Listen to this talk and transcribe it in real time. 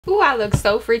Ooh, I look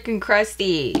so freaking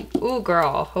crusty. Ooh,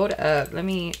 girl, hold up. Let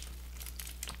me...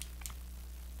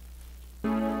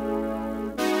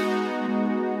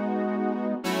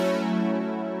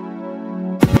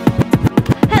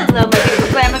 Hello, my beautiful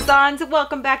Glamazons.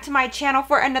 Welcome back to my channel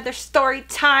for another story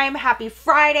time. Happy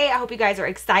Friday. I hope you guys are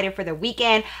excited for the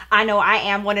weekend. I know I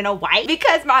am. Want to know why?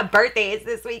 Because my birthday is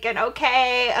this weekend,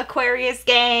 okay? Aquarius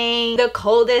gang. The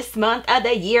coldest month of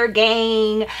the year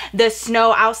gang. The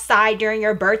snow outside during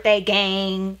your birthday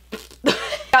gang.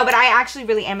 No, but I actually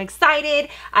really am excited.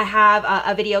 I have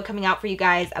a video coming out for you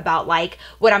guys about like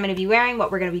what I'm going to be wearing, what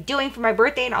we're going to be doing for my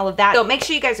birthday and all of that. So make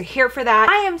sure you guys are here for that.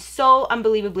 I am so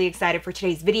unbelievably excited for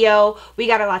today's video. We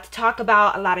got a lot to talk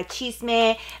about, a lot of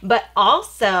chisme, but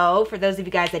also for those of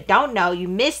you guys that don't know, you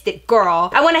missed it, girl.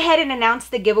 I went ahead and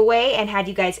announced the giveaway and had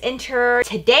you guys enter.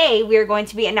 Today, we are going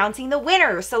to be announcing the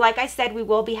winners. So like I said, we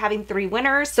will be having 3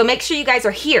 winners. So make sure you guys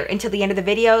are here until the end of the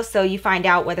video so you find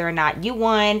out whether or not you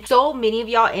won. So many of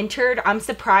y'all entered. I'm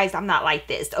surprised I'm not like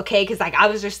this, okay? Because like I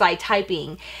was just like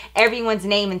typing everyone's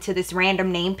name into this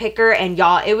random name picker, and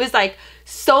y'all, it was like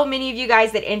so many of you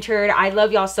guys that entered. I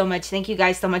love y'all so much. Thank you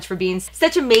guys so much for being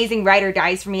such amazing ride or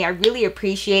dies for me. I really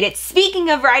appreciate it. Speaking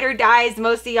of ride or dies,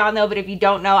 most of y'all know, but if you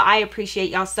don't know, I appreciate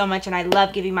y'all so much, and I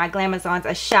love giving my Glamazons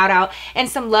a shout out and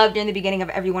some love during the beginning of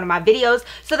every one of my videos.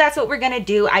 So that's what we're gonna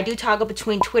do. I do toggle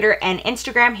between Twitter and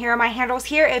Instagram. Here are my handles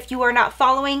here. If you are not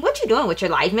following, what you doing with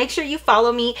your life? Make sure you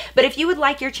follow me. But if you would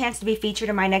like your chance to be featured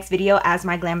in my next video as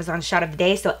my Glamazon shot of the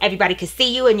day so everybody can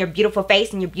see you and your beautiful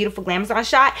face and your beautiful Glamazon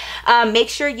shot, make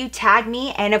sure you tag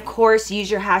me, and of course use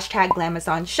your hashtag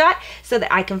Glamazonshot so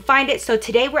that I can find it. So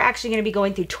today we're actually going to be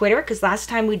going through Twitter, because last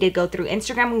time we did go through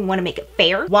Instagram. We want to make it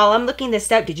fair. While I'm looking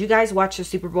this up, did you guys watch the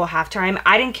Super Bowl halftime?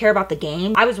 I didn't care about the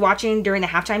game. I was watching during the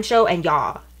halftime show, and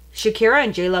y'all, Shakira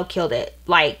and J-Lo killed it.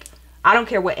 Like, I don't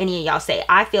care what any of y'all say.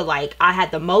 I feel like I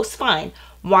had the most fun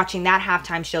watching that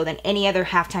halftime show than any other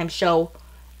halftime show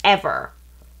ever.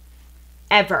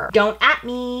 Don't at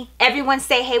me. Everyone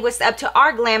say hey, what's up to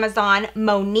our Glamazon,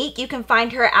 Monique. You can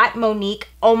find her at Monique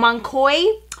Omankoy.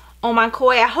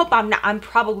 I hope I'm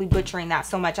probably butchering that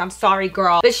so much. I'm sorry,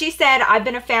 girl. But she said, I've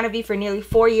been a fan of you for nearly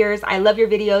 4 years. I love your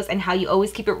videos and how you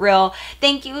always keep it real.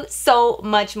 Thank you so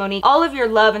much, Monique. All of your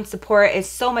love and support is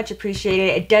so much appreciated.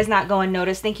 It does not go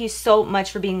unnoticed. Thank you so much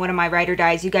for being one of my ride or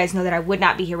dies. You guys know that I would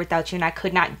not be here without you, and I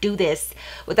could not do this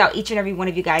without each and every one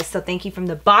of you guys. So thank you from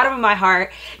the bottom of my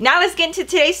heart. Now let's get into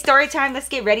today's story time. Let's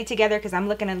get ready together, because I'm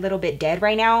looking a little bit dead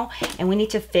right now, and we need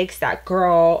to fix that,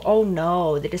 girl. Oh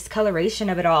no, the discoloration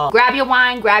of it all. Grab your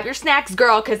wine, grab your snacks,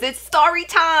 girl, because it's story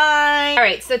time. All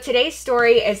right, so today's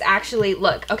story is actually,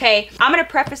 look, okay, I'm gonna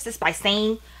preface this by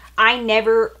saying I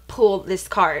never pulled this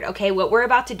card, okay? What we're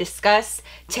about to discuss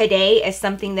today is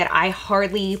something that I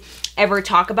hardly ever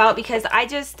talk about, because I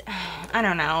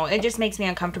don't know, it just makes me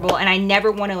uncomfortable, and I never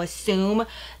want to assume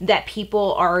that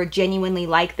people are genuinely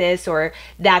like this, or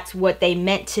that's what they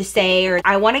meant to say, or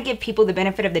I want to give people the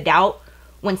benefit of the doubt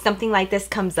when something like this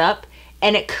comes up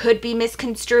and it could be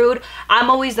misconstrued. I'm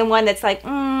always the one that's like,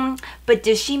 but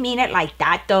does she mean it like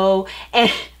that though?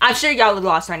 And I'm sure y'all are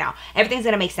lost right now. Everything's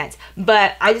gonna make sense.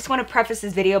 But I just want to preface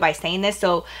this video by saying this.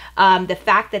 So the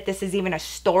fact that this is even a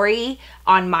story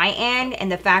on my end,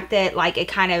 and the fact that like it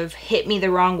kind of hit me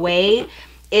the wrong way,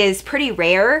 is pretty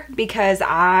rare, because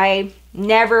I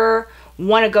never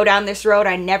want to go down this road.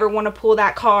 I never want to pull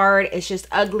that card. It's just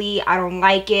ugly. I don't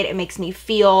like it. It makes me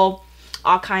feel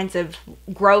all kinds of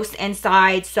gross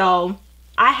inside. So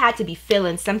I had to be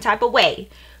feeling some type of way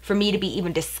for me to be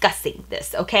even discussing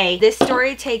this, okay? This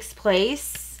story takes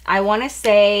place, I want to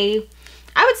say,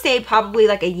 I would say probably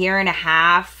like 1.5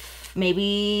 years,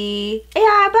 maybe,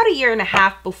 yeah, about 1.5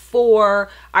 years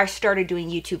before I started doing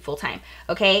YouTube full time,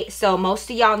 okay? So most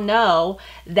of y'all know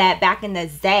that back in the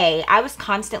day, I was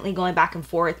constantly going back and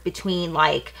forth between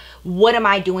like, what am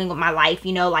I doing with my life?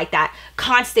 You know, like that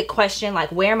constant question,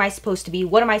 like, where am I supposed to be?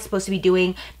 What am I supposed to be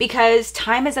doing? Because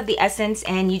time is of the essence,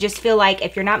 and you just feel like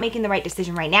if you're not making the right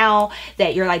decision right now,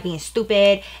 that you're like being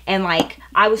stupid. And like,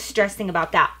 I was stressing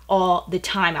about that all the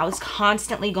time. I was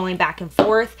constantly going back and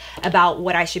forth about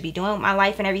what I should be doing with my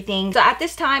life and everything. So at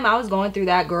this time, I was going through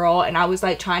that, girl, and I was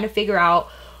like trying to figure out,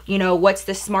 you know, what's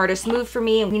the smartest move for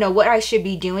me, and you know what I should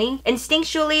be doing.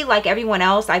 Instinctually, like everyone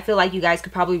else, I feel like you guys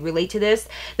could probably relate to this.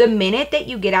 The minute that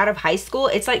you get out of high school,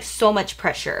 it's like so much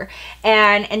pressure,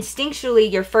 and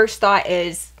instinctually your first thought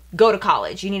is, go to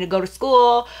college. You need to go to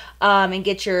school and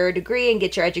get your degree and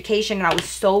get your education. And I was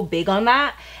so big on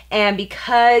that. And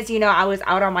because, you know, I was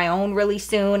out on my own really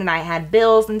soon and I had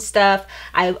bills and stuff,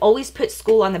 I always put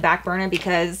school on the back burner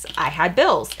because I had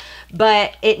bills.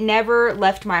 But it never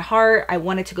left my heart. I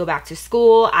wanted to go back to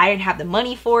school. I didn't have the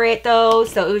money for it though.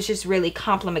 So it was just really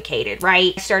complicated,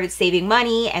 right? I started saving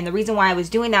money. And the reason why I was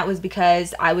doing that was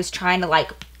because I was trying to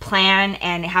like plan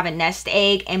and have a nest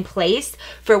egg in place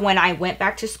for when I went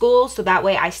back to school. So that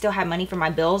way I still had money for my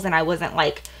bills and I wasn't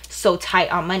like so tight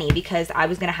on money, because I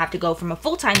was gonna have to go from a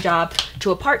full-time job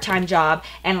to a part-time job,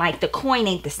 and like the coin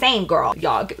ain't the same, girl.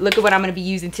 Y'all, look at what I'm gonna be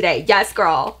using today. Yes,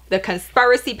 girl, the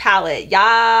conspiracy palette.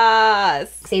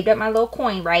 Yes, saved up my little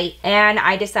coin, right? And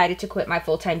I decided to quit my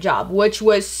full-time job, which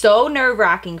was so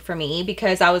nerve-wracking for me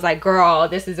because I was like, girl,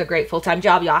 this is a great full-time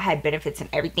job. Y'all had benefits and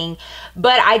everything,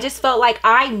 but I just felt like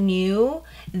I knew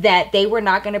that they were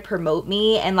not gonna promote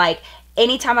me, and like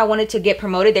anytime I wanted to get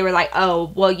promoted, they were like,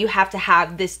 oh, well, you have to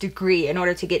have this degree in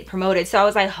order to get promoted. So I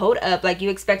was like, hold up, like you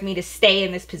expect me to stay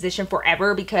in this position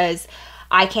forever because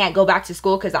I can't go back to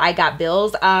school because I got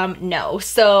bills? No.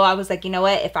 So I was like, you know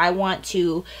what, if I want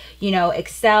to, you know,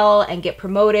 excel and get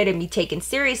promoted and be taken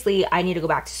seriously, I need to go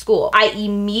back to school. I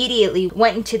immediately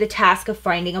went into the task of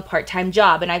finding a part-time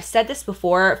job. And I've said this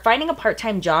before, finding a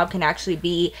part-time job can actually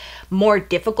be more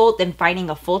difficult than finding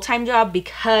a full-time job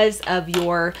because of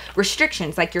your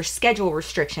restrictions, like your schedule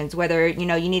restrictions, whether, you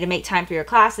know, you need to make time for your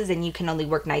classes and you can only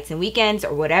work nights and weekends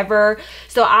or whatever.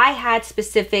 So I had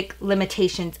specific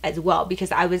limitations as well because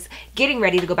I was getting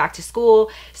ready to go back to school.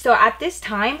 So at this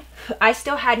time, I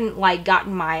still hadn't like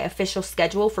gotten my official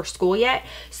schedule for school yet.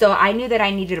 So I knew that I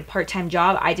needed a part-time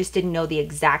job. I just didn't know the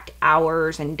exact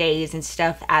hours and days and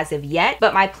stuff as of yet.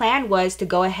 But my plan was to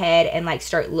go ahead and like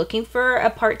start looking for a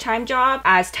part-time job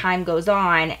as time goes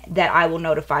on that I will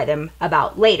notify them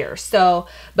about later. So,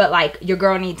 but like your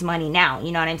girl needs money now,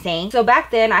 you know what I'm saying? So back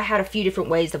then I had a few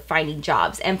different ways of finding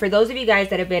jobs. And for those of you guys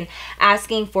that have been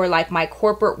asking for like my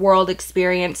corporate world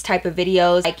experience type of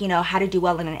videos, like, you know, how to do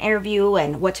well in an interview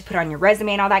and what to put on your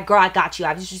resume and all that, girl, I got you.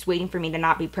 I was just waiting for me to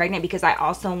not be pregnant because I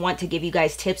also want to give you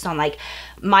guys tips on like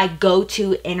my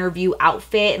go-to interview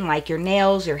outfit and like your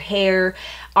nails, your hair,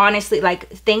 honestly, like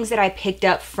things that I picked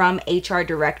up from HR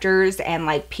directors and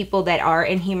like people that are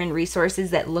in human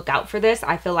resources that look out for this.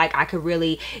 I feel like I could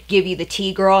really give you the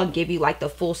tea, girl, and give you like the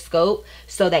full scope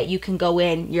so that you can go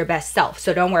in your best self.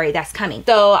 So don't worry, that's coming.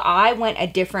 So I went a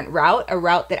different route, a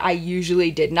route that I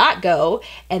usually did not go,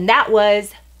 and that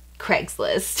was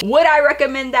Craigslist. Would I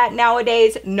recommend that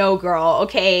nowadays? No, girl.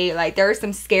 Okay, like there are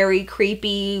some scary,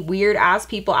 creepy, weird ass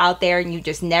people out there and you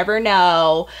just never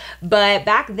know. But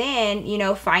back then, you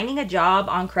know, finding a job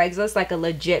on Craigslist, like a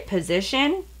legit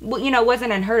position, you know,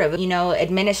 wasn't unheard of. You know,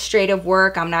 administrative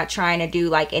work, I'm not trying to do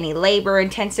like any labor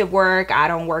intensive work. I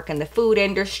don't work in the food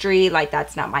industry, like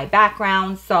that's not my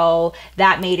background. So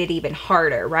that made it even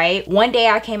harder, right? One day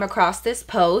I came across this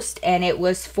post and it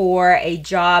was for a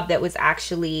job that was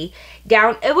actually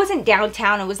it wasn't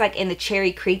downtown, it was like in the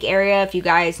Cherry Creek area. If you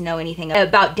guys know anything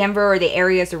about Denver or the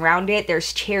areas around it,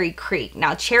 there's Cherry Creek.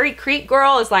 Now Cherry Creek,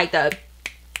 girl, is like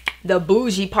the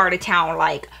bougie part of town,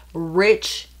 like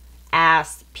rich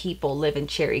ass people live in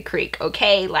Cherry Creek,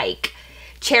 okay? Like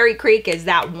Cherry Creek is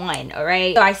that one, all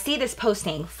right? So I see this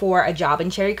posting for a job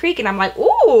in Cherry Creek and I'm like,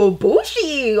 ooh,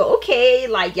 bougie, okay,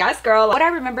 like yes, girl. What I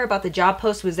remember about the job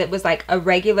post was it was like a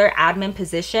regular admin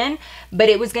position, but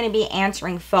it was gonna be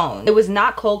answering phone. It was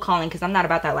not cold calling because I'm not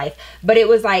about that life, but it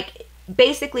was like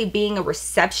basically being a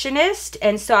receptionist.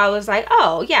 And so I was like,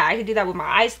 oh yeah, I could do that with my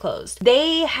eyes closed.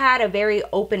 They had a very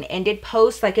open-ended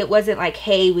post. Like it wasn't like,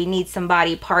 hey, we need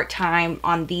somebody part-time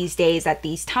on these days at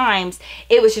these times.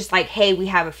 It was just like, hey, we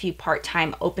have a few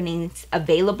part-time openings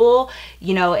available.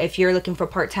 You know, if you're looking for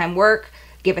part-time work,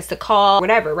 give us a call,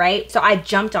 whatever, right? So I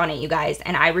jumped on it, you guys,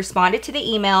 and I responded to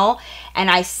the email and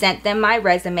I sent them my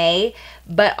resume.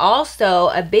 But also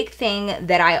a big thing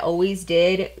that I always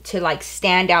did to like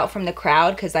stand out from the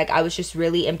crowd, because like I was just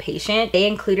really impatient, they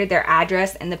included their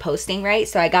address in the posting, right?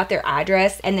 So I got their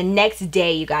address, and the next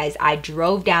day, you guys, I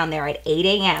drove down there at 8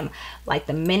 a.m. like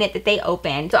the minute that they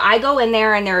opened. So I go in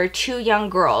there and there are two young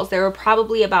girls. They were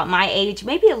probably about my age,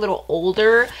 maybe a little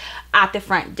older, at the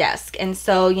front desk. And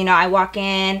so, you know, I walk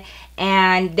in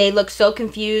and they look so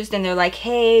confused and they're like,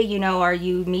 hey, you know, are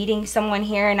you meeting someone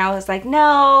here? And I was like,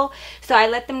 no. So I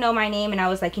let them know my name and I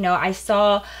was like, you know, I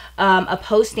saw a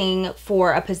posting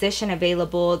for a position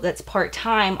available that's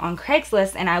part-time on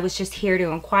Craigslist, and I was just here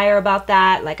to inquire about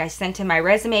that. Like I sent in my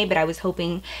resume, but I was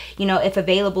hoping, you know, if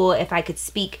available, if I could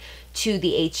speak to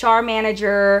the HR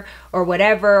manager or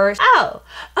whatever. Oh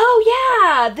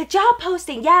yeah, the job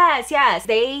posting, yes.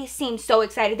 They seemed so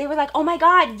excited. They were like, oh my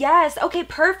God, yes, okay,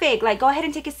 perfect. Like, go ahead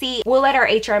and take a seat. We'll let our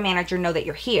HR manager know that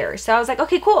you're here. So I was like,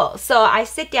 okay, cool. So I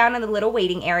sit down in the little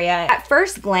waiting area. At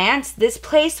first glance, this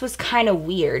place was kind of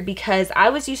weird because I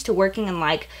was used to working in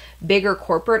like bigger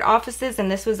corporate offices,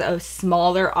 and this was a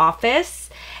smaller office,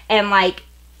 and like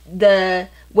the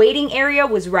waiting area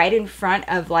was right in front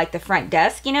of like the front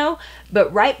desk, you know,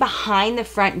 but right behind the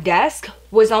front desk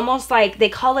was almost like, they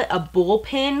call it a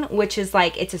bullpen, which is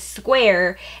like, it's a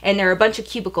square and there are a bunch of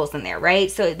cubicles in there, right?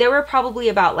 So there were probably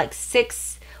about like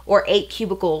 6 or 8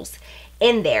 cubicles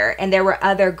in there, and there were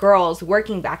other girls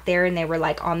working back there, and they were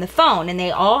like on the phone, and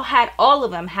all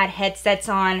of them had headsets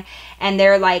on, and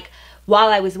they're like, while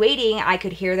I was waiting, I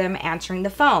could hear them answering the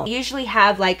phone. Usually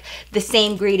have like the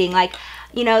same greeting, like,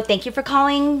 you know, thank you for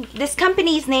calling this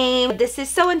company's name. This is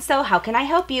so-and-so, how can I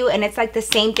help you? And it's like the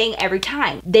same thing every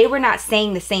time. They were not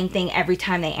saying the same thing every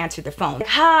time they answered the phone. Like,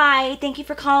 hi, thank you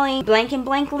for calling blank and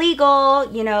blank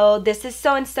legal. You know, this is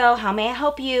so-and-so, how may I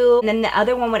help you? And then the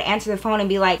other one would answer the phone and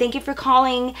be like, thank you for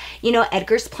calling, you know,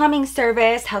 Edgar's Plumbing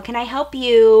Service, how can I help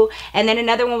you? And then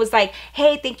another one was like,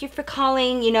 hey, thank you for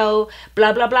calling, you know,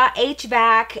 blah, blah, blah,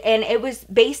 HVAC. And it was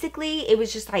basically, it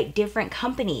was just like different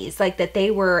companies like that they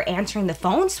were answering the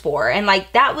phones for. And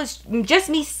like, that was just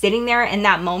me sitting there in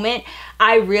that moment.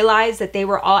 I realized that they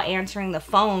were all answering the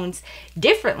phones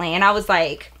differently, and I was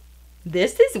like,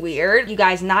 this is weird. You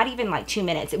guys, not even like 2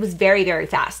 minutes. It was very, very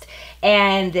fast.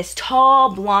 And this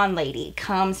tall blonde lady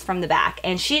comes from the back,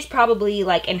 and she's probably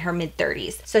like in her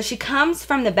mid-30s. So she comes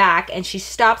from the back and she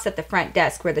stops at the front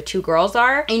desk where the 2 girls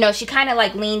are. You know, she kind of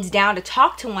like leans down to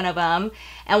talk to one of them,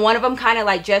 and one of them kind of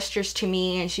like gestures to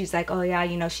me, and she's like, oh yeah,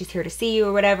 you know, she's here to see you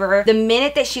or whatever. The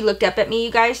minute that she looked up at me,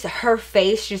 you guys, her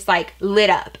face just like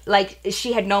lit up. Like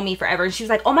she had known me forever. And she was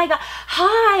like, oh my God,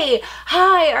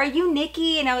 hi, are you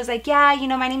Nikki? And I was like, yeah, you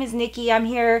know, my name is Nikki. I'm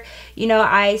here. You know,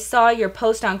 I saw your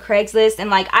post on Craigslist. And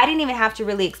like, I didn't even have to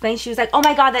really explain. She was like, oh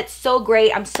my God, that's so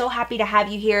great. I'm so happy to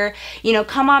have you here. You know,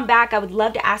 come on back. I would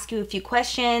love to ask you a few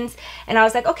questions. And I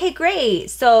was like, okay, great.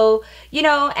 So, you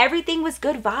know, everything was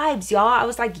good vibes, y'all. I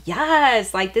was like,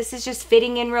 yes, like this is just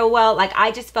fitting in real well. Like,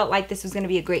 I just felt like this was going to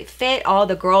be a great fit. All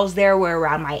the girls there were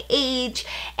around my age.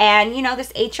 And, you know,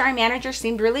 this HR manager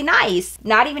seemed really nice.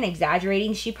 Not even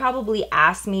exaggerating. She probably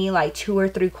asked me like 2 or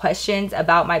 3 questions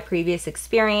about my previous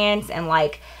experience and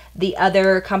like the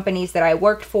other companies that I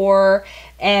worked for,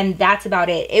 and that's about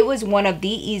it. It was one of the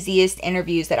easiest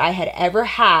interviews that I had ever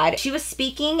had. She was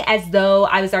speaking as though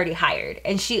I was already hired,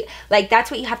 and she, like, that's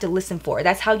what you have to listen for.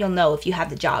 That's how you'll know if you have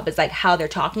the job, is like how they're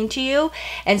talking to you.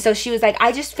 And so she was like,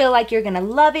 I just feel like you're gonna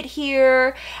love it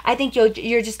here. I think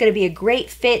you're just gonna be a great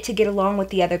fit to get along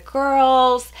with the other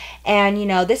girls, and you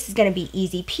know, this is gonna be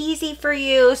easy peasy for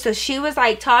you. So she was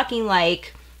like talking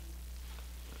like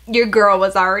your girl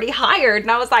was already hired.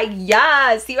 And I was like,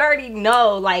 yes, you already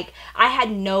know. Like, I had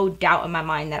no doubt in my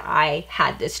mind that I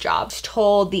had this job. I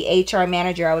told the HR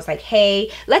manager, I was like,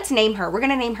 hey, let's name her. We're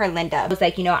gonna name her Linda. I was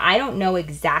like, you know, I don't know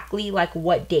exactly like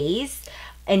what days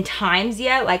and times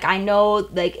yet. Like, I know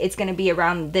like it's gonna be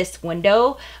around this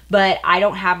window, but I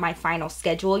don't have my final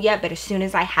schedule yet. But as soon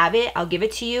as I have it, I'll give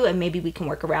it to you, and maybe we can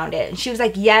work around it. And she was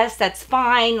like, yes, that's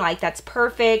fine, like that's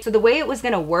perfect. So the way it was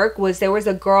gonna work was, there was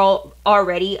a girl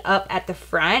already up at the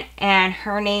front, and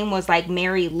her name was like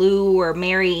Mary Lou or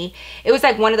Mary, it was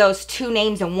like one of those 2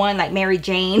 names in one, like Mary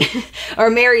Jane or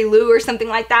Mary Lou or something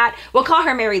like that. We'll call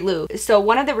her Mary Lou. So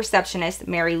one of the receptionists,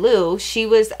 Mary Lou, she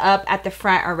was up at the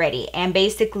front already, and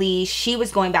basically she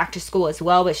was going back to school as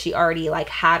well, but she already like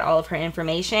had all of her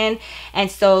information,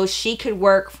 and so she could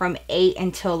work from 8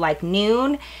 until like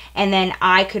noon, and then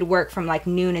I could work from like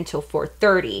noon until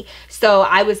 4:30. So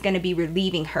I was going to be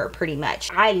relieving her pretty much.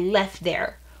 I left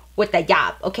there with the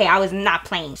job, okay? I was not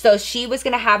playing. So she was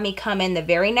gonna have me come in the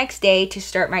very next day to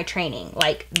start my training,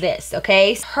 like this,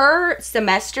 okay? Her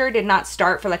semester did not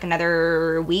start for like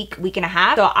another week and a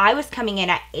half. So I was coming in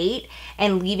at 8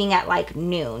 and leaving at like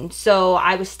noon. So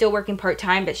I was still working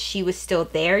part-time, but she was still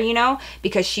there, you know,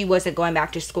 because she wasn't going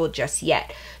back to school just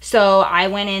yet. So I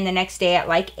went in the next day at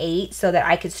like 8 so that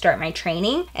I could start my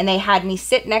training, and they had me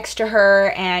sit next to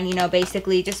her and, you know,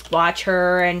 basically just watch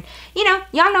her. And, you know,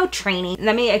 y'all know training.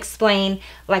 Let me explain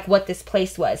like what this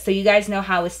place was. So you guys know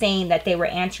how I was saying that they were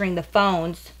answering the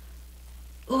phones.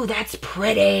 Ooh, that's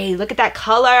pretty. Look at that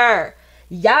color.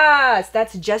 Yes,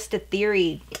 that's just a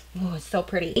theory. Oh, it's so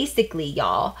pretty. Basically,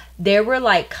 y'all, there were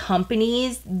like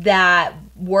companies that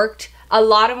worked, a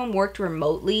lot of them worked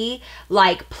remotely,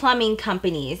 like plumbing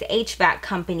companies, HVAC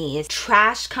companies,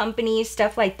 trash companies,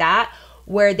 stuff like that,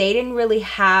 where they didn't really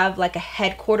have like a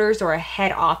headquarters or a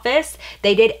head office.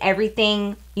 They did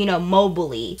everything, you know,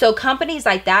 mobily. So companies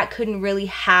like that couldn't really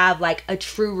have like a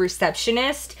true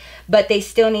receptionist, but they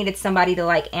still needed somebody to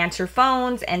like answer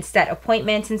phones and set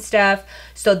appointments and stuff.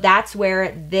 So that's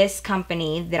where this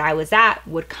company that I was at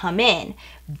would come in.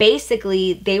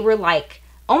 Basically, they were like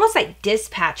almost like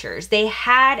dispatchers. They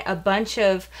had a bunch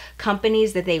of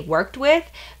companies that they worked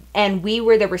with, and we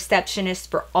were the receptionists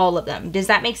for all of them. Does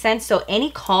that make sense? So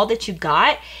any call that you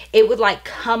got, it would like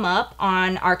come up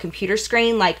on our computer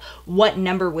screen, like what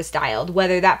number was dialed,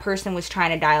 whether that person was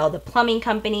trying to dial the plumbing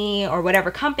company or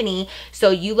whatever company. So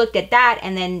you looked at that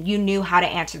and then you knew how to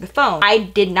answer the phone. I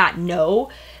did not know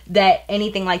that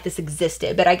anything like this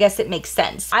existed, but I guess it makes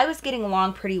sense. I was getting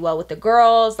along pretty well with the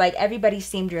girls. Like everybody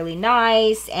seemed really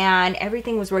nice and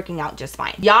everything was working out just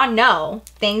fine. Y'all know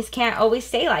things can't always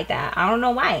stay like that. I don't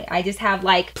know why. I just have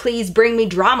like, please bring me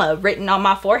drama written on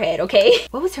my forehead, okay?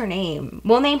 What was her name?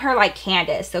 We'll name her like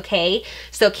Candace, okay?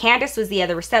 So Candace was the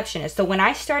other receptionist. So when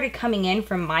I started coming in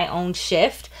from my own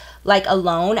shift, like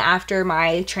alone after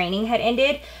my training had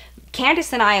ended,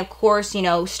 Candace and I, of course, you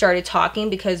know, started talking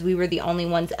because we were the only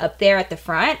ones up there at the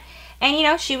front. And, you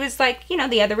know, she was like, you know,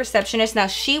 the other receptionist. Now,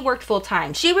 she worked full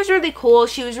time. She was really cool.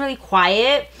 She was really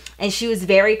quiet. And she was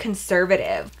very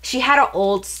conservative. She had an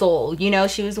old soul, you know,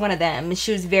 she was one of them.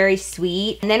 She was very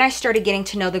sweet. And then I started getting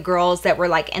to know the girls that were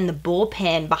like in the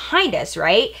bullpen behind us,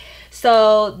 right?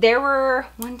 So there were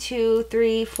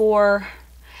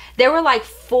there were like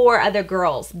 4 other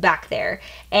girls back there,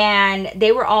 and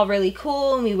they were all really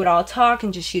cool, and we would all talk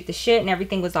and just shoot the shit, and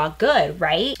everything was all good,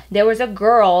 right? There was a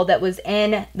girl that was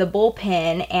in the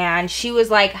bullpen, and she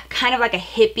was like kind of like a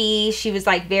hippie. She was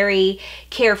like very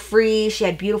carefree. She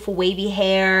had beautiful wavy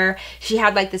hair. She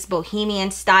had like this bohemian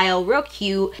style, real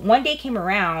cute. One day came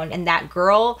around, and that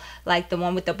girl, like the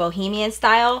one with the bohemian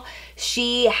style,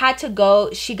 she had to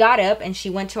go, she got up and she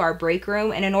went to our break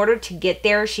room, and in order to get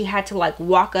there, she had to like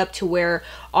walk up to where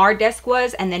our desk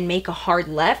was and then make a hard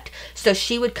left. So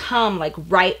she would come like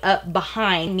right up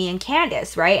behind me and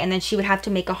Candace, right? And then she would have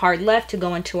to make a hard left to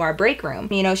go into our break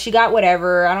room. You know, she got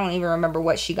whatever, I don't even remember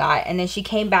what she got. And then she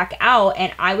came back out,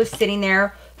 and I was sitting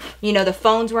there. You know, the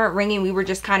phones weren't ringing. We were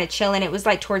just kind of chilling. It was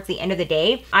like towards the end of the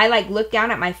day. I like looked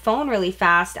down at my phone really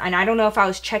fast, and I don't know if I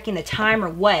was checking the time or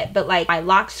what, but like my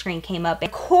lock screen came up.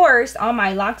 Of course, on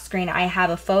my lock screen, I have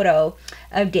a photo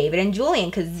of David and Julian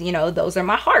because, you know, those are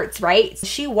my hearts, right?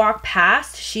 She walked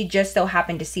past. She just so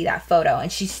happened to see that photo,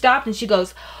 and she stopped and she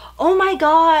goes, "Oh my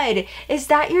God, is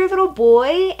that your little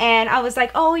boy?" And I was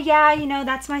like, "Oh yeah, you know,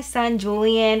 that's my son,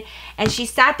 Julian." And she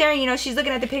sat there, you know, she's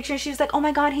looking at the picture, and she was like, "Oh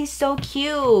my God, he's so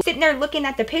cute." Sitting there looking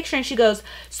at the picture, and she goes,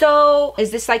 "So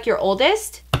is this like your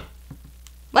oldest?"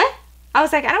 What? I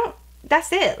was like,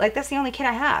 that's it. Like, that's the only kid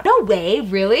I have. No way,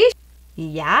 really?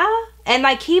 Yeah. And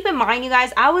like, keep in mind, you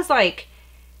guys, I was like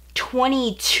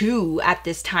 22 at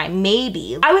this time,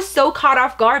 maybe. I was so caught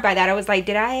off guard by that. I was like,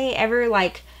 did I ever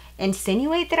like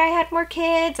insinuate that I had more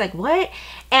kids? Like, what?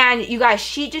 And you guys,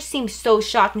 she just seemed so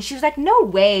shocked, and she was like, "No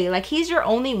way, like he's your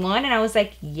only one?" And I was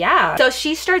like, "Yeah." So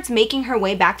she starts making her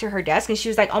way back to her desk, and she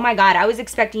was like, "Oh my God, I was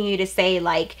expecting you to say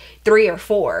like 3 or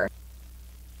 4.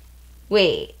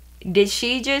 Wait, did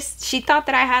she thought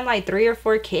that I had like 3 or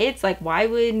 4 kids? Like, why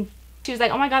would she was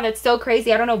like, "Oh my God, that's so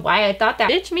crazy. I don't know why I thought that."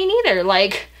 Bitch, me neither.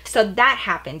 Like, so that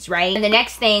happens, right? And the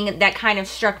next thing that kind of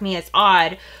struck me as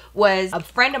odd was a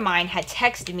friend of mine had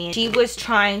texted me. She was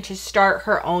trying to start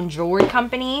her own jewelry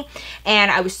company,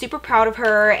 and I was super proud of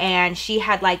her. And she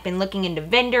had like been looking into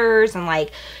vendors, and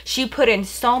like she put in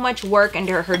so much work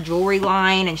into her jewelry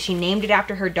line, and she named it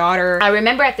after her daughter. I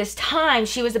remember at this time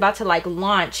she was about to like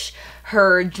launch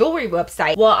her jewelry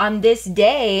website. Well, on this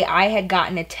day I had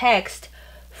gotten a text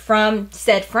from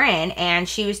said friend, and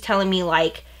she was telling me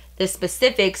like the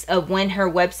specifics of when her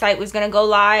website was gonna go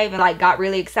live, and like got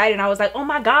really excited. And I was like, oh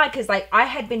my God, because like I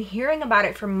had been hearing about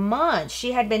it for months.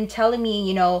 She had been telling me,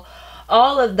 you know,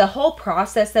 all of the whole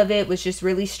process of it was just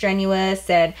really strenuous,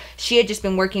 and she had just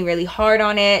been working really hard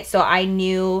on it. So I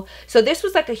knew, so this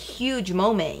was like a huge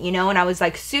moment, you know, and I was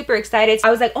like super excited.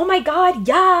 I was like, oh my God,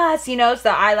 yes, you know.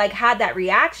 So I like had that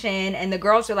reaction, and the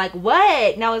girls were like,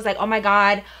 what? And I was like, oh my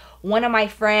God, one of my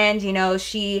friends, you know,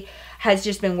 she has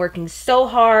just been working so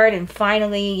hard, and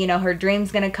finally, you know, her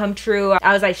dream's gonna come true.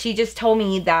 I was like, she just told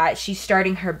me that she's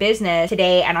starting her business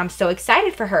today, and I'm so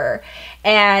excited for her.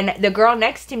 And the girl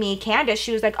next to me, Candace,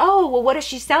 she was like, oh, well, what is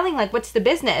she selling? Like, what's the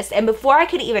business? And before I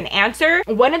could even answer,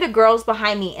 one of the girls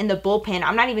behind me in the bullpen,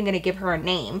 I'm not even gonna give her a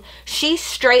name, she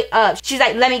straight up, she's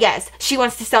like, let me guess, she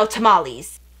wants to sell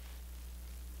tamales.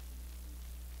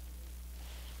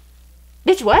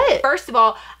 Bitch, what? First of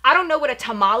all, I don't know what a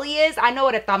tamale is. I know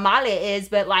what a tamale is,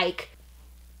 but like,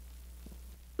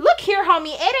 look here,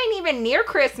 homie, it ain't even near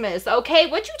Christmas, okay?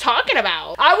 What you talking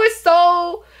about? I was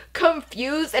so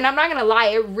confused, and I'm not gonna lie,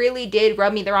 it really did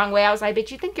rub me the wrong way. I was like,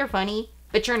 bitch, you think you're funny?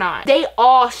 But you're not. They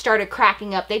all started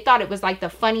cracking up. They thought it was like the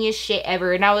funniest shit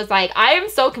ever. And I was like, I am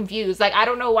so confused. Like, I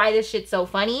don't know why this shit's so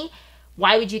funny.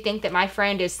 Why would you think that my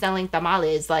friend is selling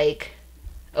tamales? Like,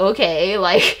 okay,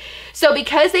 like, so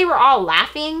because they were all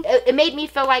laughing, it made me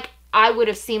feel like I would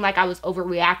have seemed like I was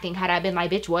overreacting had I been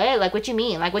like, bitch, what? Like, what you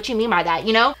mean? Like, what you mean by that,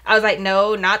 you know? I was like,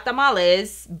 no, not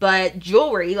tamales, but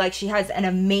jewelry. Like, she has an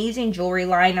amazing jewelry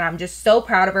line, and I'm just so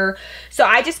proud of her. So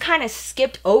I just kind of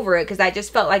skipped over it because I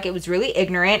just felt like it was really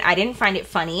ignorant. I didn't find it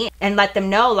funny, and let them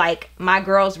know, like, my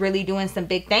girl's really doing some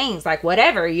big things, like,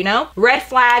 whatever, you know? Red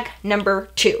flag number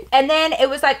 2. And then it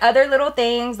was like other little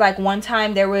things. Like, one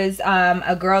time there was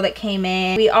a girl that came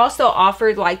in. We also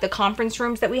offered like the conference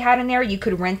rooms that we had in there, you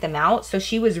could rent them out. So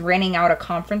she was renting out a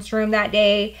conference room that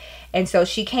day, and so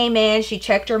she came in, she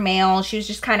checked her mail, she was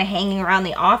just kind of hanging around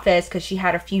the office because she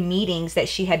had a few meetings that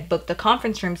she had booked the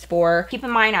conference rooms for. Keep in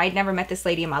mind, I'd never met this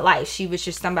lady in my life. She was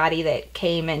just somebody that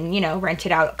came and, you know,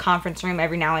 rented out a conference room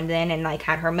every now and then and like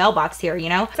had her mailbox here, you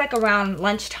know. It's like around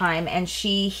lunchtime, and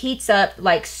she heats up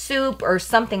like soup or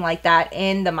something like that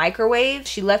in the microwave.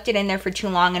 She left it in there for too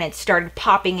long, and it started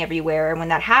popping everywhere, and when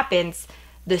that happens,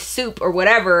 the soup or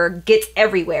whatever gets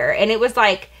everywhere. And it was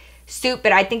like soup,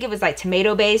 but I think it was like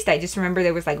tomato based. I just remember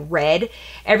there was like red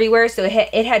everywhere, so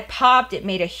it had popped. It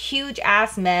made a huge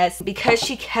ass mess. Because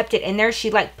she kept it in there,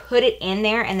 she like put it in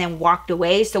there and then walked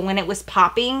away, so when it was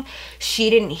popping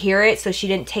she didn't hear it, so she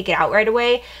didn't take it out right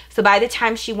away. So by the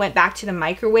time she went back to the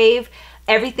microwave,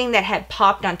 everything that had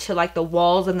popped onto like the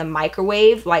walls of the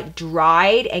microwave like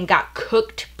dried and got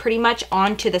cooked pretty much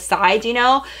onto the sides, you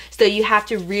know. So you have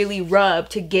to really rub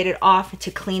to get it off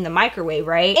to clean the microwave,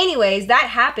 right? Anyways, that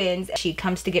happens. She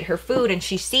comes to get her food and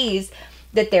she sees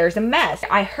that there's a mess.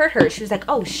 I heard her, she was like,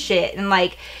 oh shit. And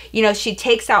like, you know, she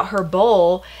takes out her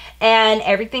bowl and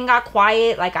everything got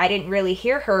quiet. Like, I didn't really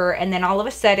hear her. And then all of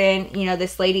a sudden, you know,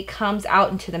 this lady comes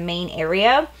out into the main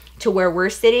area to where we're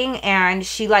sitting, and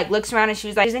she like looks around and she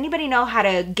was like, does anybody know how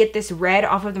to get this red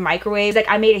off of the microwave? Like,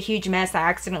 I made a huge mess. I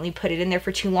accidentally put it in there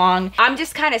for too long. I'm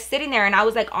just kind of sitting there, and I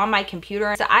was like on my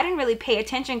computer, so I didn't really pay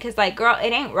attention because like, girl, it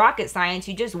ain't rocket science.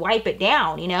 You just wipe it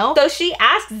down, you know? So she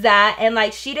asks that, and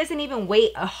like, she doesn't even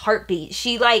wait a heartbeat.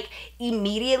 She like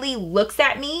immediately looks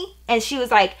at me and she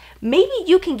was like, maybe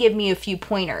you can give me a few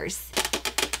pointers.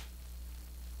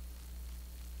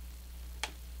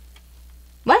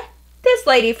 What? This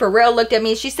lady for real looked at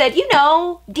me. She said, you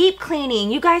know, deep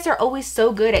cleaning. You guys are always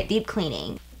so good at deep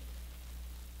cleaning.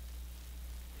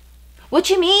 What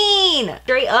you mean?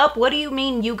 Straight up, what do you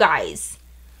mean, you guys?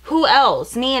 Who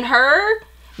else? Me and her?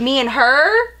 Me and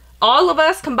her? All of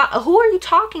us combined? Who are you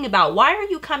talking about? Why are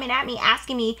you coming at me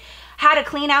asking me how to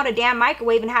clean out a damn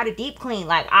microwave and how to deep clean?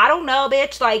 Like, I don't know,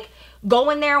 bitch. Like, go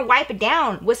in there and wipe it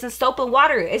down with some soap and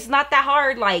water. It's not that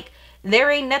hard. Like, there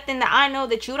ain't nothing that I know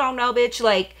that you don't know, bitch.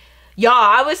 Like, y'all,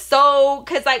 I was so,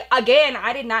 because like, again,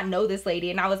 I did not know this lady,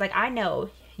 and I was like, I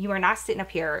know you are not sitting up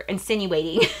here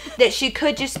insinuating that she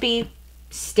could just be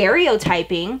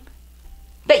stereotyping,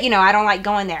 but you know, I don't like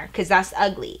going there because that's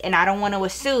ugly, and I don't want to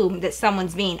assume that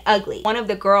someone's being ugly. One of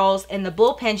the girls in the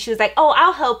bullpen, she was like, oh,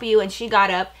 I'll help you, and she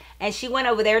got up and she went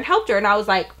over there and helped her, and I was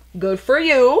like, good for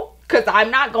you. Because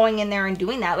I'm not going in there and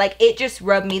doing that. Like, it just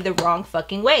rubbed me the wrong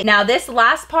fucking way. Now, this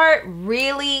last part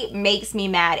really makes me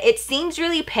mad. It seems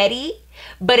really petty,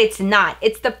 but it's not.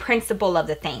 It's the principle of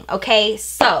the thing, okay?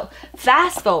 So,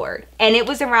 fast forward, and it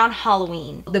was around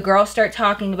Halloween. The girls start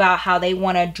talking about how they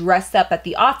want to dress up at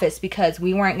the office because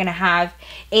we weren't going to have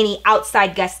any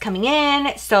outside guests coming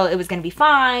in, so it was going to be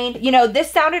fine. You know,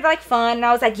 this sounded like fun, and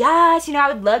I was like, yes, you know,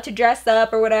 I would love to dress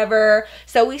up or whatever.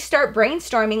 So we start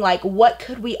brainstorming, like, what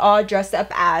could we all dress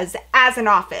up as an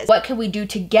office? What could we do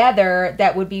together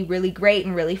that would be really great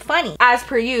and really funny? As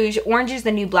per usual, Orange is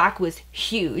the New Black was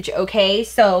huge, okay?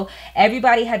 So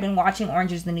everybody had been watching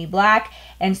Orange is the New Black,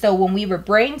 and so when we were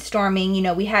brainstorming, you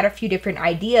know, we had a few different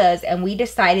ideas, and we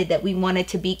decided that we wanted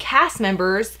to be cast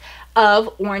members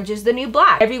of Orange is the New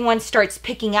Black. Everyone starts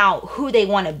picking out who they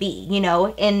want to be, you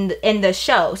know, in the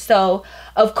show. So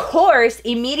of course,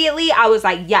 immediately I was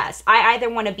like, yes, I either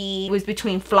want to be, it was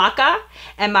between Flaca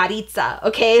and Maritza,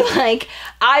 okay? Like,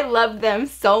 I love them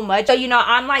so much. So, you know,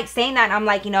 I'm like saying that, and I'm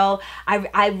like, you know,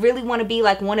 I really want to be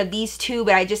like one of these two,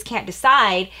 but I just can't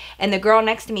decide. And the girl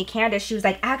next to me, Candace, she was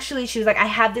like, actually, she was like, I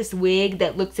have this wig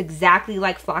that looks exactly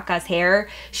like Flaca's hair.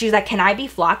 She was like, can I be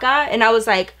Flaca? And I was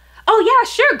like, oh yeah,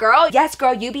 sure girl. Yes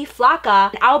girl, you be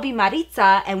Flaca, I'll be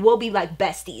Maritza, and we'll be like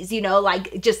besties, you know,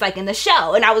 like just like in the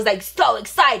show. And I was like so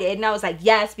excited, and I was like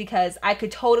yes, because I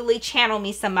could totally channel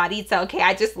me some Maritza. Okay,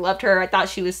 I just loved her. I thought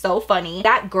she was so funny.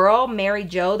 That girl, Mary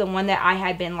Jo, the one that I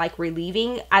had been like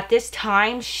relieving at this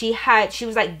time, she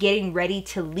was like getting ready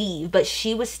to leave, but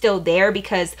she was still there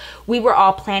because we were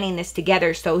all planning this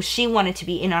together, so she wanted to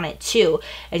be in on it too.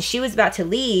 And she was about to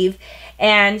leave,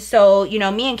 and so, you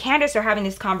know, me and Candace are having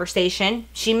this conversation.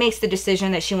 She makes the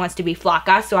decision that she wants to be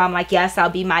Flaca. So I'm like, yes, I'll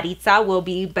be Maritza. We'll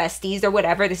be besties or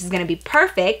whatever. This is going to be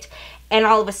perfect. And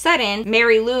all of a sudden,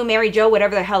 Mary Jo,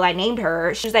 whatever the hell I named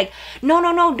her, she was like, no,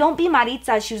 don't be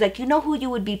Maritza. She was like, you know who you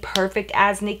would be perfect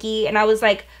as, Nikki? And I was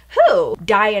like, who?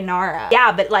 Dayanara.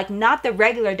 Yeah, but like not the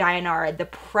regular Dayanara, the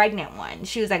pregnant one.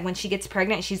 She was like, when she gets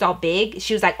pregnant, she's all big.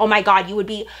 She was like, oh my God, you would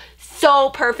be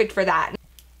so perfect for that.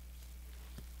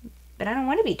 But I don't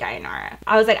want to be Dayanara.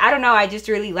 I was like, I don't know, I just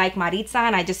really like Maritza,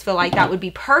 and I just feel like that would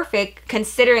be perfect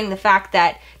considering the fact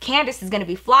that Candace is going to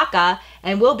be Flaca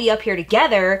and we'll be up here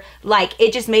together. Like,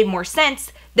 it just made more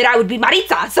sense that I would be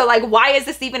Maritza. So like, why is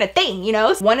this even a thing, you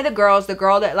know? One of the girls, the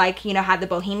girl that like, you know, had the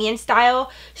bohemian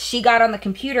style, she got on the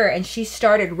computer and she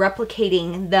started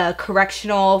replicating the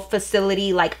correctional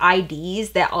facility like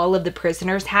IDs that all of the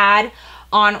prisoners had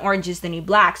on Orange is the New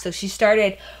Black. So she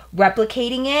started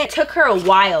replicating it. It took her a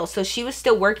while, so she was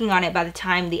still working on it by the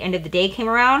time the end of the day came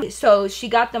around. So she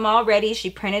got them all ready, she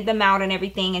printed them out and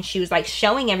everything, and she was like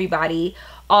showing everybody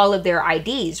all of their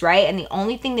IDs, right? And the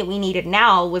only thing that we needed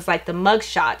now was like the mug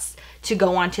shots to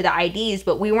go onto the IDs,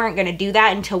 but we weren't going to do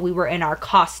that until we were in our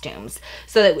costumes,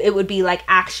 so that it would be like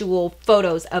actual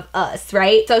photos of us,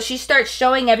 right? So she starts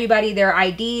showing everybody their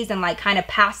IDs and like kind of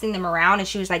passing them around, and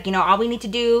she was like, you know, all we need to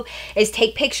do is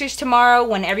take pictures tomorrow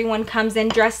when everyone comes in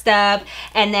dressed up,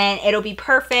 and then it'll be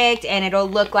perfect and it'll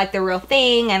look like the real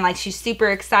thing. And like, she's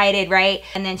super excited, right?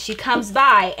 And then she comes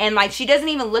by and like, she doesn't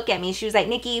even look at me. She was like,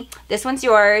 Nikki, this one's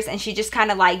yours. And she just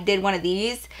kind of like did one of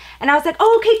these, and I was like,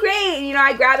 oh, okay, great. And, you know,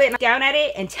 I grab it and down at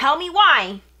it, and tell me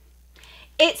why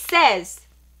it says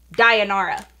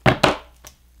Dayanara.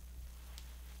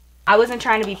 I wasn't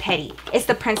trying to be petty. It's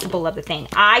the principle of the thing.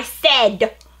 I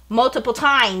said multiple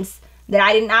times that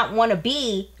I did not want to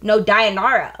be no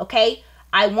Dayanara, okay?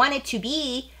 I wanted to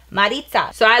be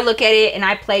Maritza. So I look at it and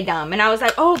I play dumb, and I was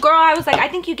like, oh girl, I was like, I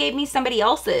think you gave me somebody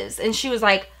else's. And she was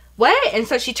like, what? And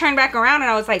so she turned back around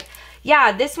and I was like,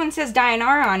 yeah, this one says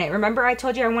Dayanara on it. Remember I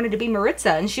told you I wanted to be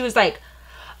Maritza? And she was like,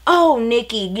 oh,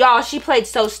 Nikki, y'all, she played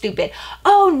so stupid.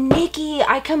 Oh, Nikki,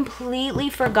 I completely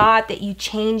forgot that you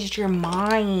changed your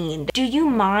mind. Do you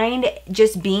mind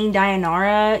just being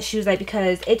Dayanara? She was like,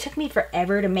 because it took me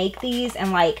forever to make these,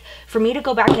 and like for me to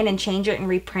go back in and change it and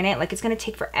reprint it, like it's gonna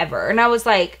take forever. And I was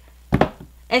like,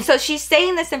 and so she's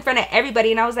saying this in front of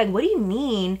everybody, and I was like, what do you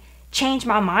mean change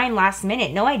my mind last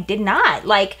minute? No, I did not.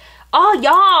 Like, all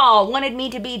y'all wanted me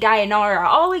to be Dayanara.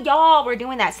 All of y'all were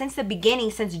doing that since the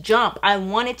beginning, since jump. I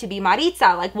wanted to be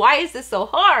Maritza. Like, why is this so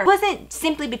hard? It wasn't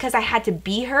simply because I had to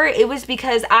be her. It was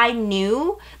because I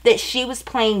knew that she was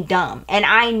playing dumb. And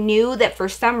I knew that for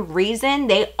some reason,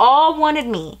 they all wanted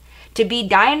me to be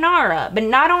Dayanara. But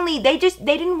not only, they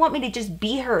didn't want me to just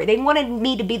be her. They wanted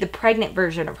me to be the pregnant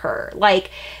version of her.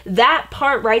 Like, that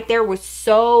part right there was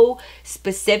so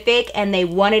specific, and they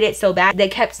wanted it so bad. They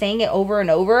kept saying it over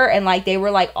and over, and like they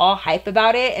were like all hype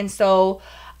about it. And so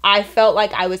I felt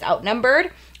like I was outnumbered.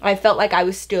 I felt like I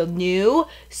was still new.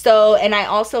 So, and I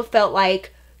also felt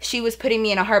like she was putting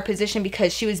me in a hard position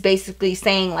because she was basically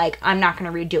saying like, I'm not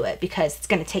going to redo it because it's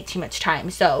going to take too much time.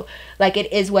 So like,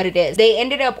 it is what it is. They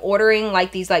ended up ordering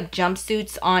like these like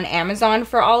jumpsuits on Amazon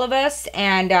for all of us.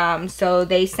 And so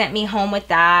they sent me home with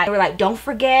that. They were like, don't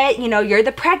forget, you know, you're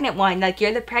the pregnant one. Like,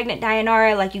 you're the pregnant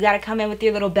Dayanara. Like, you got to come in with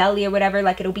your little belly or whatever.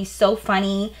 Like, it'll be so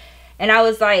funny. And I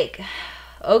was like,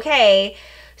 okay.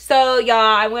 So y'all,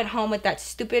 I went home with that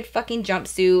stupid fucking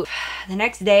jumpsuit. The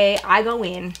next day I go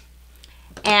in,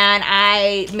 and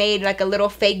I made like a little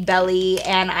fake belly,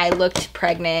 and I looked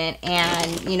pregnant,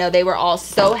 and you know, they were all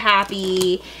so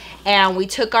happy. And we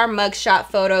took our mugshot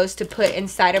photos to put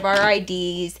inside of our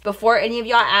IDs. Before any of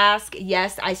y'all ask,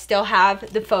 yes, I still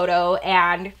have the photo,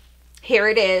 and here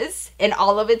it is in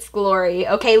all of its glory.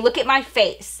 Okay, look at my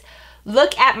face.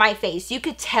 Look at my face. You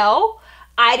could tell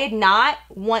I did not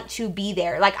want to be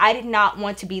there. Like, I did not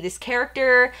want to be this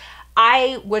character.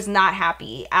 I was not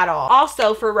happy at all.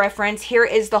 Also, for reference, here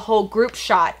is the whole group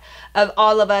shot of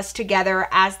all of us together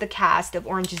as the cast of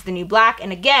Orange is the New Black.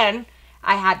 And again,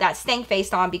 I had that stank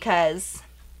face on because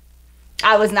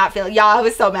I was not feeling, y'all, I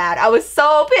was so mad. I was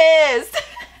so pissed.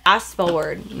 Fast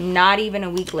forward, not even a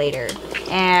week later,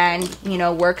 and you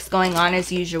know, work's going on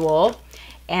as usual.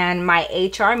 and my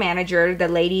HR manager, the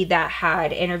lady that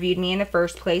had interviewed me in the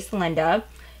first place, Linda,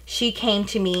 she came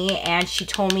to me and she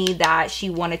told me that she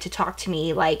wanted to talk to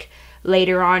me like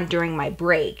later on during my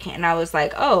break. And I was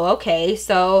like, oh, okay.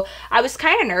 So I was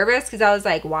kind of nervous because I was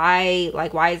like, why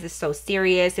is this so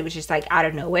serious? It was just like out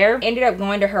of nowhere. Ended up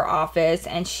going to her office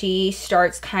and she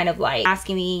starts kind of like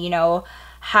asking me, you know,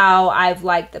 how I've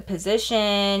liked the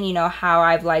position, you know, how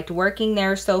I've liked working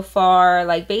there so far,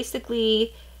 like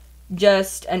basically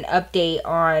just an update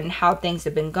on how things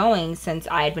have been going since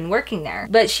I had been working there.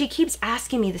 But she keeps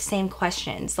asking me the same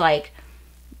questions, like,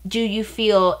 do you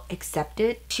feel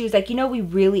accepted? She was like, you know, we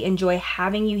really enjoy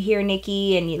having you here,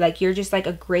 Nikki, and like you're just like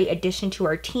a great addition to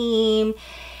our team,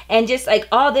 and just like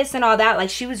all this and all that. Like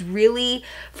she was really,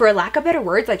 for lack of better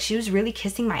words, like she was really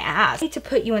kissing my ass. I hate to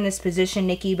put you in this position,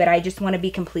 Nikki, but I just want to be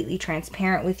completely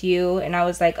transparent with you. And I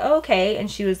was like, oh, okay.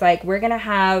 And she was like, we're gonna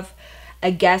have a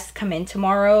guest come in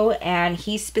tomorrow and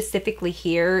he's specifically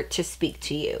here to speak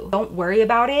to you. Don't worry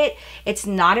about it. It's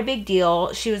not a big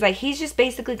deal. She was like, he's just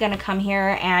basically gonna come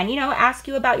here and, you know, ask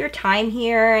you about your time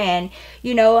here and,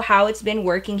 you know, how it's been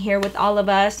working here with all of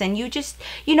us, and you just,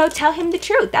 you know, tell him the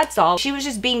truth. That's all. She was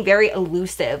just being very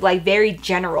elusive, like very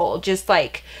general, just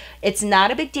like, it's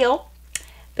not a big deal,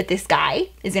 but this guy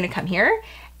is gonna come here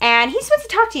and he's supposed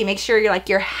to talk to you, make sure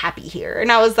you're happy here.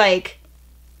 And I was like,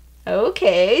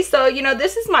 okay. So, you know,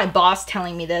 this is my boss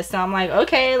telling me this, so I'm like,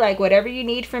 okay, like whatever you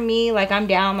need from me, like I'm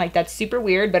down. Like that's super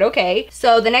weird, but okay.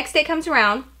 So the next day comes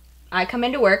around, I come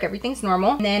into work, everything's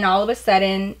normal, and then all of a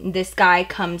sudden this guy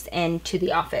comes into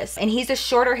the office, and he's a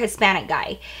shorter Hispanic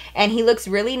guy, and he looks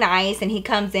really nice, and he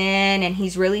comes in and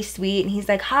he's really sweet, and he's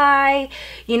like, hi,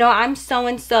 you know, I'm so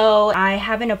and so, I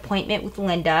have an appointment with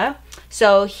Linda.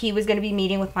 So he was going to be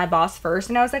meeting with my boss first,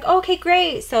 and I was like, okay,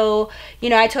 great. So, you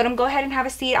know, I told him, go ahead and have a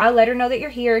seat, I'll let her know that you're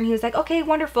here. And he was like, okay,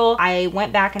 wonderful. I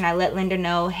went back and I let Linda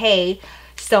know, hey,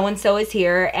 so and so is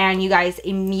here. And you guys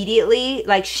immediately,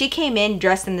 like, she came in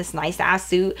dressed in this nice ass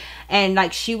suit, and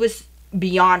like she was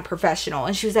beyond professional,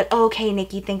 and she was like, oh, okay,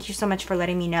 Nikki, thank you so much for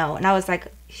letting me know. And I was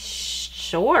like,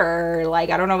 sure, like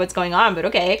I don't know what's going on, but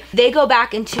okay. They go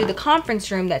back into the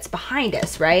conference room that's behind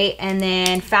us, right? And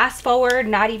then fast forward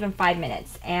not even 5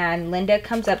 minutes, and Linda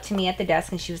comes up to me at the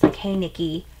desk and she was like, hey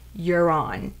Nikki, you're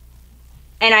on.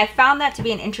 And I found that to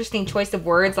be an interesting choice of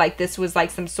words, like this was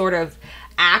like some sort of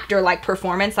act or like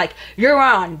performance, like you're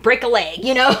on, break a leg,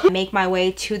 you know. Make my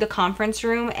way to the conference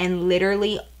room, and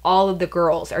literally all of the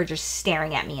girls are just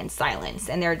staring at me in silence,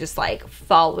 and they're just like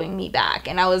following me back.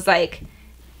 And I was like,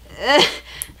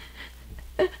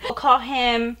 I'll call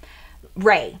him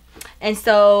Ray. And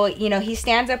so, you know, he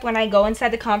stands up when I go inside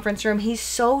the conference room. He's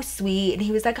so sweet, and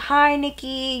he was like, hi Nikki,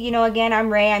 you know, again,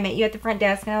 I'm Ray, I met you at the front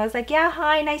desk. And I was like, yeah,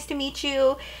 hi, nice to meet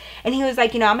you. And he was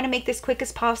like, you know, I'm gonna make this quick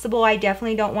as possible, I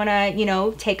definitely don't want to, you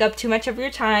know, take up too much of your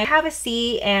time, have a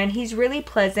seat. And he's really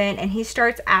pleasant, and he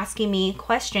starts asking me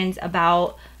questions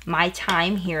about my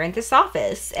time here in this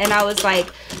office. And I was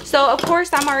like, so of course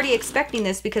I'm already expecting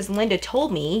this because Linda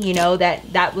told me, you know,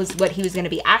 that was what he was going to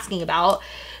be asking about.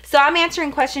 So I'm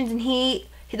answering questions, and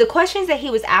the questions that he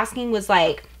was asking was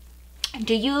like,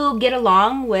 do you get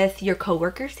along with your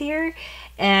coworkers here?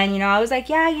 And, you know, I was like,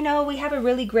 yeah, you know, we have a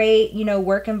really great, you know,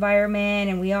 work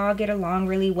environment, and we all get along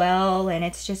really well, and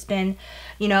it's just been,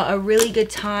 you know, a really good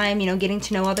time, you know, getting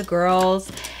to know all the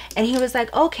girls. And he was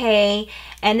like, okay.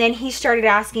 And then he started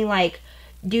asking, like,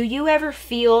 do you ever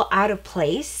feel out of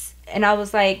place? And I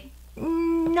was like,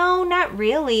 no, not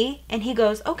really. And he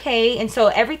goes, okay. And so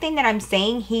everything that I'm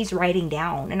saying, he's writing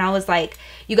down. And I was like,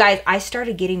 you guys, I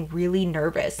started getting really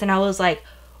nervous. And I was like,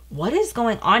 what is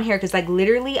going on here? Because like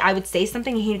literally I would say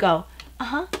something and he'd go,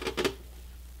 uh-huh.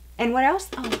 And what else?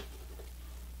 Oh,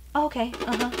 okay,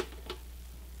 uh-huh.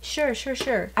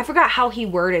 Sure. I forgot how he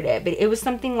worded it, but it was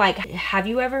something like, have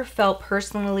you ever felt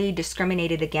personally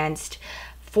discriminated against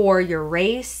for your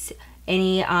race,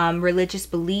 any religious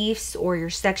beliefs, or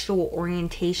your sexual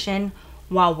orientation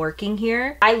while working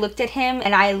here? I looked at him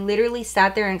and I literally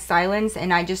sat there in silence,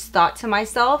 and I just thought to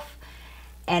myself,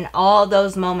 and all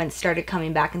those moments started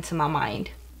coming back into my mind.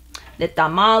 The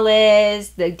tamales,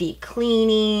 the deep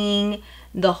cleaning,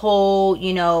 the whole,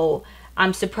 you know,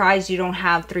 I'm surprised you don't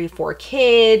have 3-4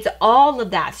 kids. All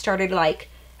of that started like,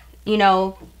 you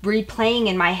know, replaying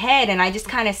in my head, and I just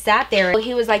kind of sat there.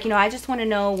 He was like, you know, I just want to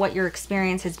know what your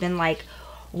experience has been like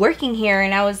working here.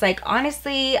 And I was like,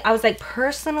 honestly, I was like,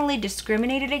 personally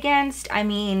discriminated against? I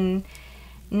mean,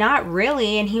 not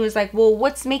really. And he was like, well,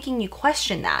 what's making you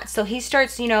question that? So he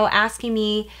starts, you know, asking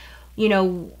me, you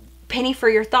know, penny for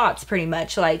your thoughts, pretty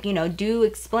much, like, you know, do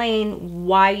explain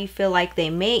why you feel like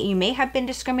you may have been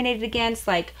discriminated against,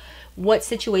 like what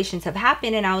situations have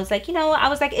happened. And I was like,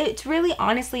 it's really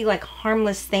honestly like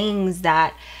harmless things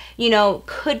that,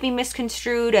 could be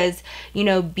misconstrued as,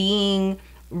 being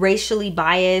racially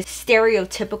biased,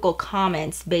 stereotypical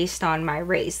comments based on my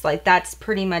race. Like, that's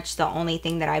pretty much the only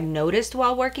thing that I've noticed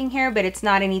while working here, but it's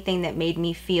not anything that made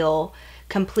me feel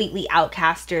completely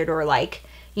outcasted or like,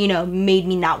 made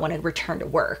me not want to return to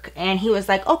work. And he was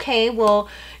like, okay, well,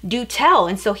 do tell.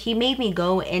 And so he made me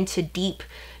go into deep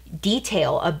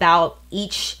detail about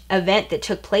each event that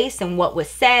took place and what was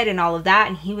said and all of that.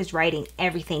 And he was writing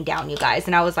everything down, you guys.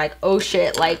 And I was like, oh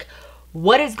shit, like,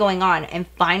 what is going on? And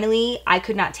finally, I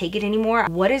could not take it anymore.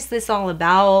 What is this all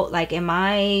about? Like, am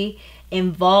I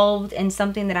involved in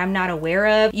something that I'm not aware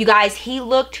of? You guys, he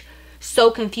looked so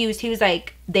confused. He was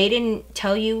like, they didn't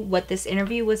tell you what this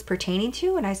interview was pertaining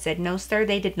to? And I said, no, sir,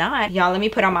 they did not. Y'all, let me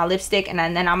put on my lipstick and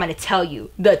then I'm going to tell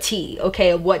you the tea, okay,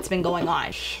 of what's been going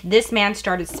on. This man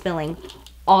started spilling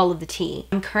all of the tea.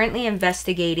 I'm currently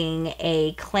investigating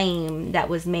a claim that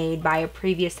was made by a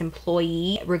previous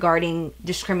employee regarding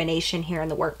discrimination here in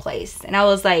the workplace. And I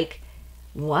was like,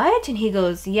 what? And he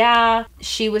goes, yeah,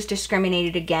 she was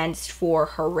discriminated against for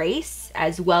her race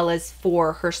as well as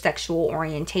for her sexual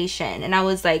orientation. And I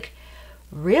was like,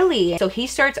 really? So he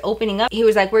starts opening up. He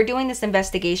was like, we're doing this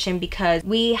investigation because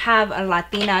we have a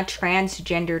Latina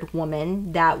transgendered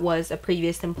woman that was a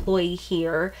previous employee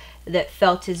here that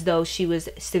felt as though she was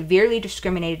severely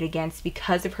discriminated against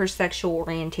because of her sexual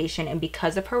orientation and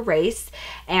because of her race.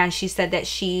 And she said that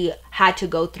she had to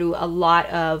go through a lot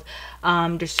of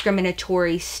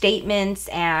discriminatory statements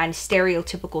and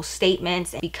stereotypical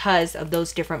statements because of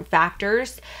those different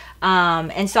factors.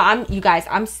 And so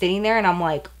I'm sitting there and I'm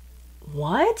like,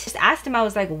 what? Just asked him, I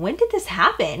was like, when did this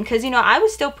happen? Because, I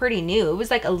was still pretty new. It was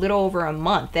like a little over a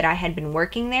month that I had been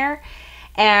working there.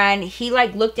 And he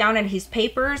like looked down at his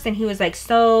papers and he was like,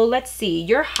 so let's see,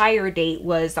 your hire date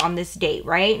was on this date,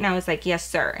 right? And I was like, yes,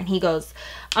 sir. And he goes,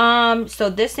 so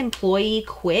this employee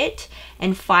quit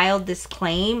and filed this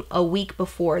claim a week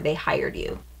before they hired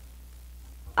you.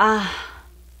 That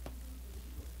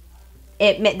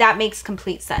makes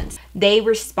complete sense. They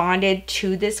responded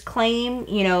to this claim,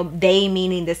 they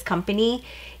meaning this company.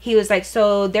 He was like,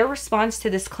 so their response to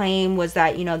this claim was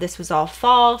that, this was all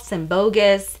false and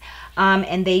bogus.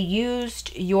 And they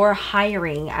used your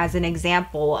hiring as an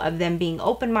example of them being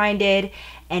open-minded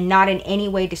and not in any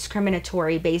way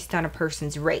discriminatory based on a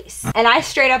person's race. And I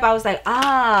was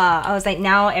like,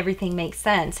 now everything makes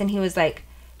sense. And he was like,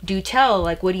 do tell,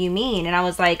 like, what do you mean? And I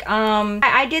was like,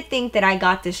 I did think that I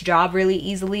got this job really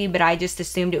easily, but I just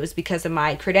assumed it was because of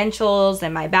my credentials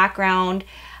and my background.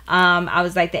 I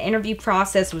was like, the interview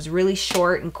process was really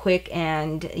short and quick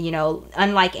and,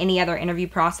 unlike any other interview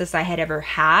process I had ever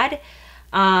had.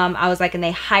 I was like, and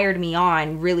they hired me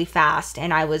on really fast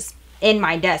and I was in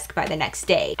my desk by the next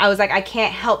day. I was like, I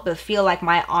can't help but feel like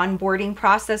my onboarding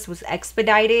process was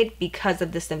expedited because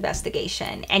of this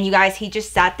investigation. And you guys, he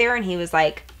just sat there and he was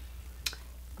like,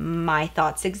 my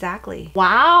thoughts exactly.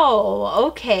 Wow.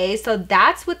 Okay. So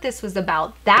that's what this was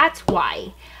about. That's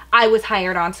why I was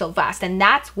hired on so fast. And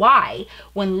that's why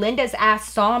when Linda's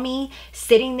ass saw me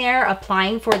sitting there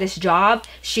applying for this job,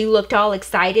 she looked all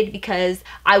excited because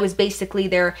I was basically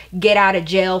their get out of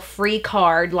jail free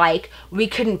card. Like, we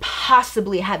couldn't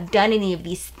possibly have done any of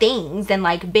these things and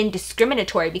like been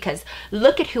discriminatory because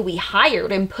look at who we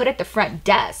hired and put at the front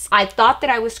desk. I thought that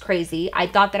I was crazy. I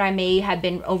thought that I may have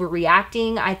been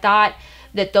overreacting. I thought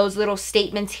that those little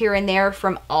statements here and there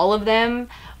from all of them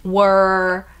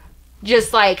were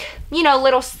just like,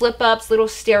 little slip-ups, little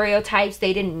stereotypes.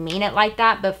 They didn't mean it like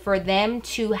that. But for them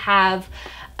to have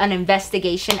an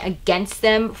investigation against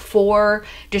them for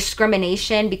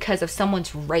discrimination because of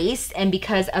someone's race and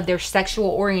because of their sexual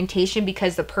orientation,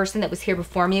 because the person that was here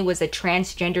before me was a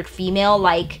transgendered female,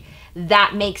 like,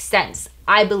 that makes sense.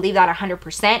 I believe that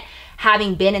 100%,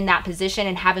 having been in that position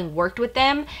and having worked with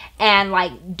them and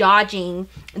like dodging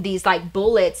these like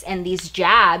bullets and these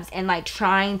jabs and like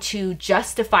trying to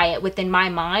justify it within my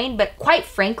mind. But quite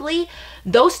frankly,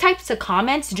 those types of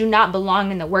comments do not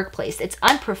belong in the workplace. It's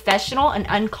unprofessional and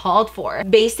uncalled for.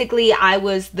 Basically, I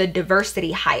was the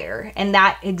diversity hire, and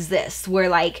that exists where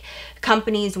like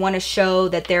companies want to show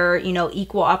that they're,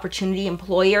 equal opportunity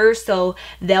employers. So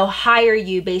they'll hire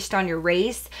you based on your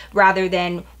race rather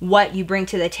than what you bring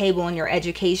to the table in your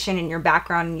education and your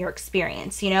background and your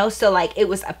experience, So like, it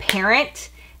was apparent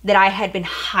that I had been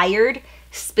hired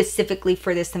specifically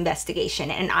for this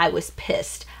investigation and I was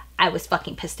pissed. I was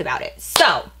fucking pissed about it.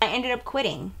 So I ended up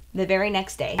quitting the very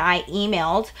next day. I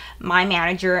emailed my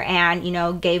manager and, you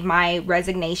know, gave my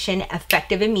resignation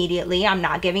effective immediately. I'm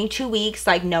not giving 2 weeks.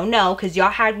 Like, no, because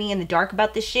y'all had me in the dark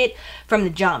about this shit from the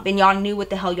jump, and y'all knew what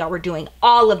the hell y'all were doing.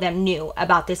 All of them knew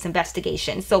about this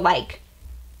investigation. So like,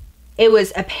 it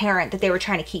was apparent that they were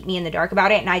trying to keep me in the dark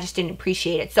about it, and I just didn't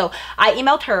appreciate it. So I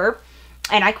emailed her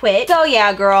and I quit. So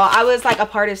yeah, girl, I was like a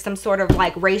part of some sort of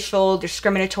like racial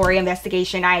discriminatory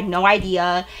investigation. I had no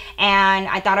idea, and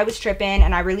I thought I was tripping,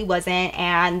 and I really wasn't,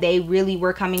 and they really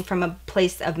were coming from a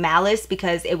place of malice,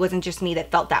 because it wasn't just me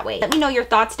that felt that way. Let me know your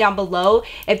thoughts down below.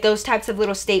 If those types of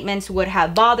little statements would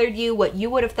have bothered you, what you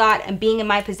would have thought, and being in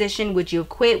my position, would you have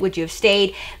quit? Would you have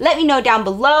stayed? Let me know down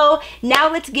below. Now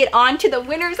let's get on to the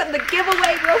winners of the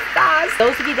giveaway real fast.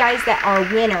 Those of you guys that are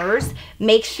winners,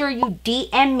 make sure you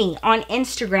DM me on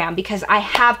Instagram, because I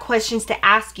have questions to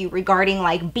ask you regarding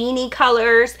like beanie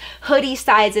colors, hoodie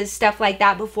sizes, stuff like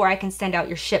that, before I can send out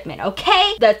your shipment,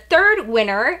 okay? The third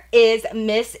winner is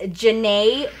Miss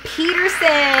Jenae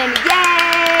Pederson.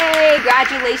 Yay!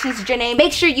 Congratulations, Jenae.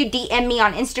 Make sure you DM me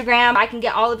on Instagram. I can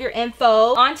get all of your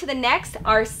info. On to the next.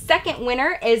 Our second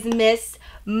winner is Miss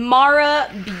Mara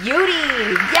Beauty.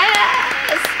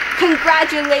 Yes!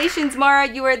 Congratulations, Mara.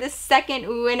 You are the second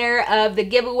winner of the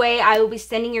giveaway. I will be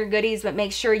sending your goodies, but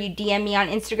make sure you DM me on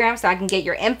Instagram so I can get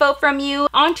your info from you.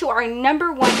 On to our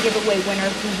number one giveaway winner,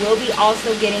 who will be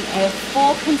also getting a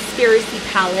full conspiracy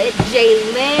palette,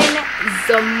 Jailine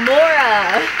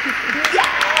Zamora.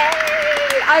 Yay!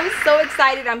 I'm so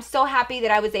excited. I'm so happy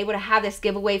that I was able to have this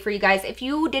giveaway for you guys. If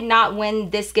you did not win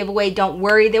this giveaway, don't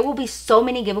worry. There will be so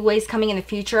many giveaways coming in the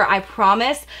future, I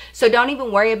promise. So don't even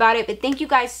worry about it. But thank you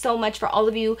guys so much for all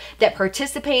of you that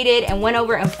participated and went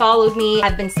over and followed me.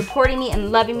 Have been supporting me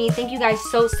and loving me. Thank you guys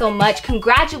so much.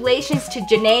 Congratulations to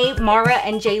Jenae, Mara,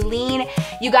 and Jailine.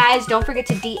 You guys, don't forget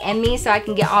to DM me so I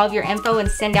can get all of your info and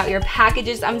send out your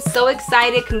packages. I'm so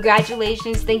excited.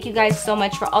 Congratulations. Thank you guys so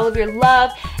much for all of your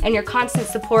love and your constant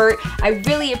support. I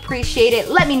really appreciate it.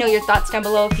 Let me know your thoughts down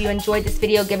below. If you enjoyed this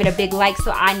video, give it a big like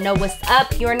so I know what's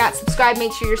up. If you are not subscribed,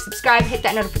 make sure you're subscribed. Hit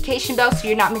that notification bell so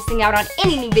you're not missing out on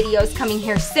any new videos coming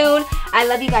here soon. I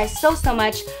love you guys so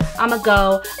much. I'ma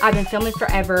go. I've been filming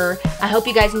forever. I hope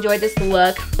you guys enjoyed this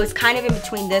look. It was kind of in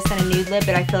between this and a nude lip,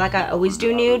 but I feel like I always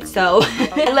do nude. So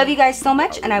I love you guys so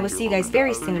much, and I will see you guys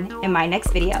very soon in my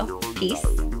next video.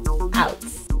 Peace.